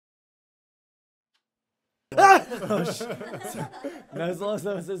As long as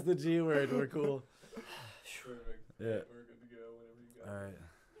that says the G word, we're cool. Perfect. Yeah. We're good to go whenever you go. All right.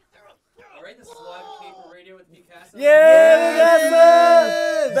 All right, this is Live Caper Radio with BCASA. Yeah,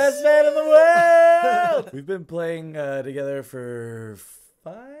 best band in the world. We've been playing together for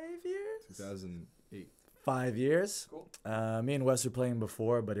 5 years. 2008. 5 years. Cool. Me and Wes were playing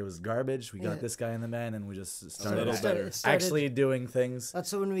before, but it was garbage. We got this guy in the band, and we just started better. actually doing things.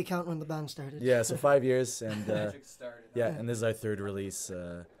 That's when we count when the band started. Yeah, so 5 years, and Magic started. yeah, and this is our third release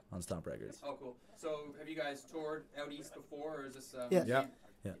on Stomp Records. Oh, cool. So, have you guys toured out east before, or is this? Yeah. Yeah.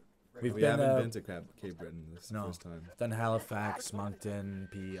 We've We been, haven't been to Cape Breton this is the first time. Done Halifax, Moncton,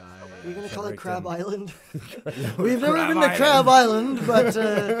 PEI. We're going to call it Crab Fredericton. Island. We've never been to Crab Island, but...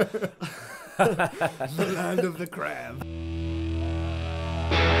 The land of the crab.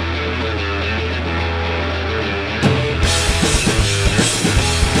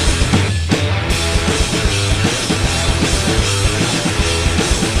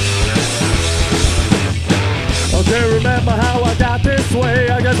 I can't remember how I got this way.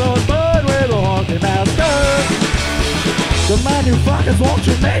 I guess I was born with a honky master. The motherfuckers won't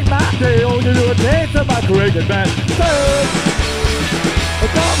you make my day. Oh, you do a taste of my cricket master. I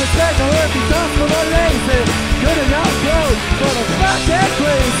don't respect the hurt because for the lazy. Good enough road for the fucking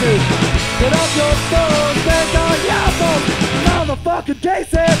crazy. Get up your phone, take on your phone. Motherfucking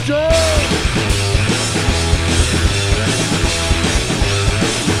Casey Joe.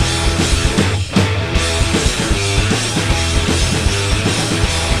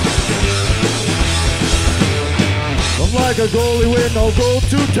 I'm like a goalie with no goal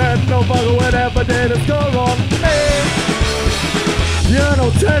to 10. No fucker whenever did a score on me. You're no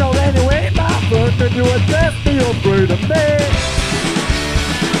turtle anyway, my friend. If you would best be afraid of me.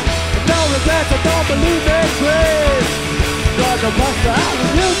 No regrets, I don't believe in grace. Got the buster out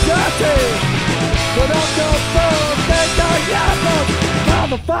of you dirty. Put up your phone, take out your phone.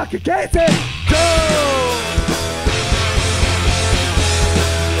 Motherfucking Casey, go!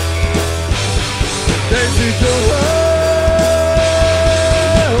 Casey Joe.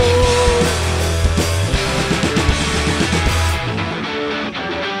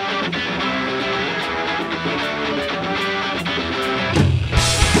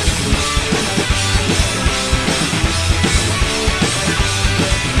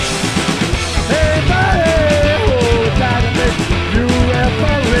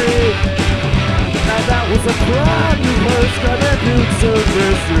 That was a crime you first got a new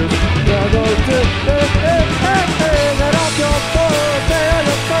services. Got on to get off your phone, stay on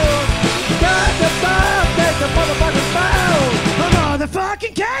your phone. Got the bomb, take the motherfucking phone. A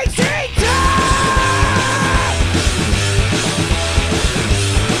motherfucking Casey Jones!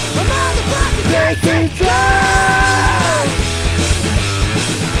 A motherfucking Casey Jones!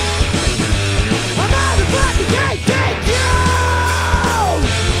 A motherfucking Casey Jones!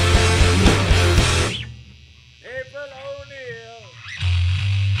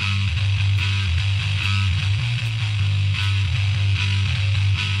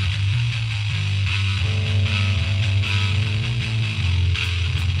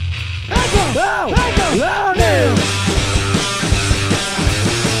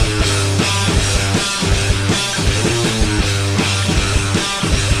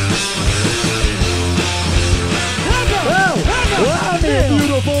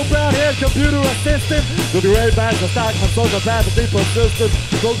 Beautiful brown-haired computer assistant. We'll be right back to stock my social capacity persistent.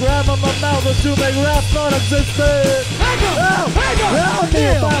 Programming my mouth to make rap non-existent.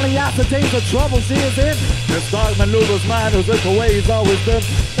 Neil finally ascertains the trouble she is in. It's Dark Maneuver's mind who's the way he's always been.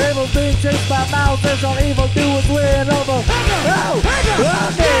 Evil being chased by mountains, all evil doers win over.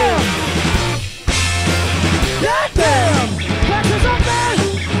 Goddamn! Practice on man!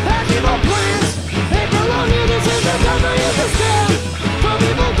 Has evil plans! April only, this is the time I understand. From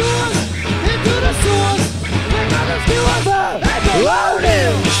evil doers into the sewers. Make others do over.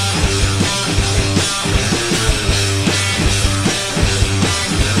 Loaded!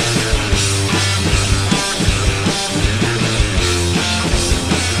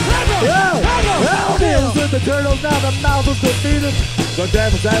 With the turtles now the mouth is defeated. The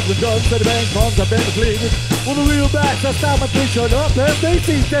damage has been done, so the bank funds have been depleted. When the real backs are stopped, my three shut up and they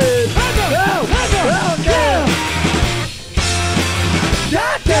see dead.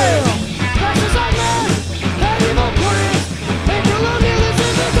 Goddamn! Precious on man, and evil plans. April only, this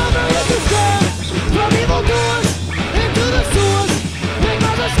is the cover you can stand. From evil doers into the sewers. Make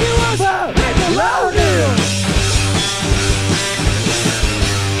all the skewers. April only.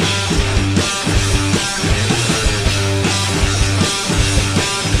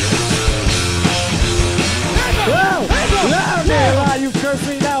 Well, you curse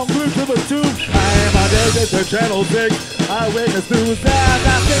me now, I'm glued to the tube. I am a dead This is Channel 6. I witnessed suicide.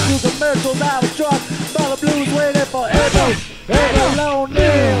 I think through commercials I was struck by the blues waiting for April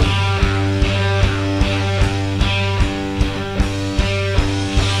O'Neil.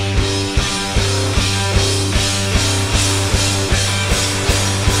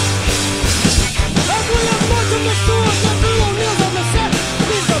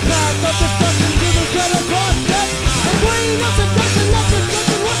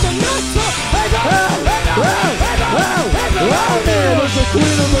 The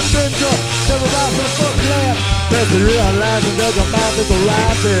queen of adventure, never rise from the foot land. There's the real life and there's a mouth that's a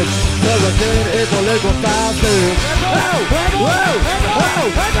rising. Hurricane April, April 5 days.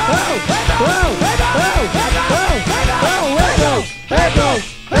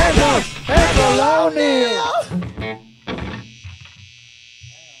 April O'Neil.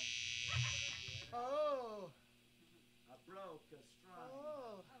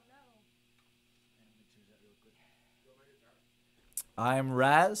 I'm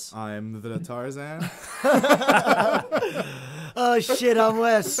Raz. I'm the Tarzan. Oh shit, I'm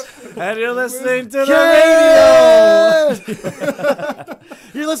Wes. And you're listening to the radio.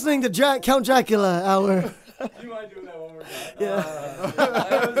 You're listening to Count Dracula Hour. You mind doing that one more time? Yeah.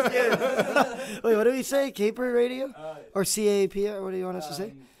 That was good. Wait, what do we say? Caper Radio? Or CAP? Or what do you want us to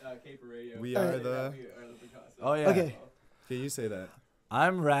say? Caper Radio. We are the... Oh, yeah. Okay. Okay, you say that.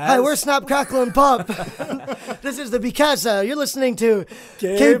 I'm Raz. Hi, we're Snap, Crackle, and Pop. This is the BCASA. You're listening to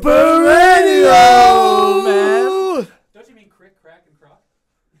Caper Radio, man. Don't you mean crick, crack, and crock?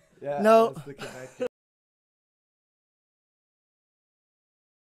 Yeah, No. that's the Quebec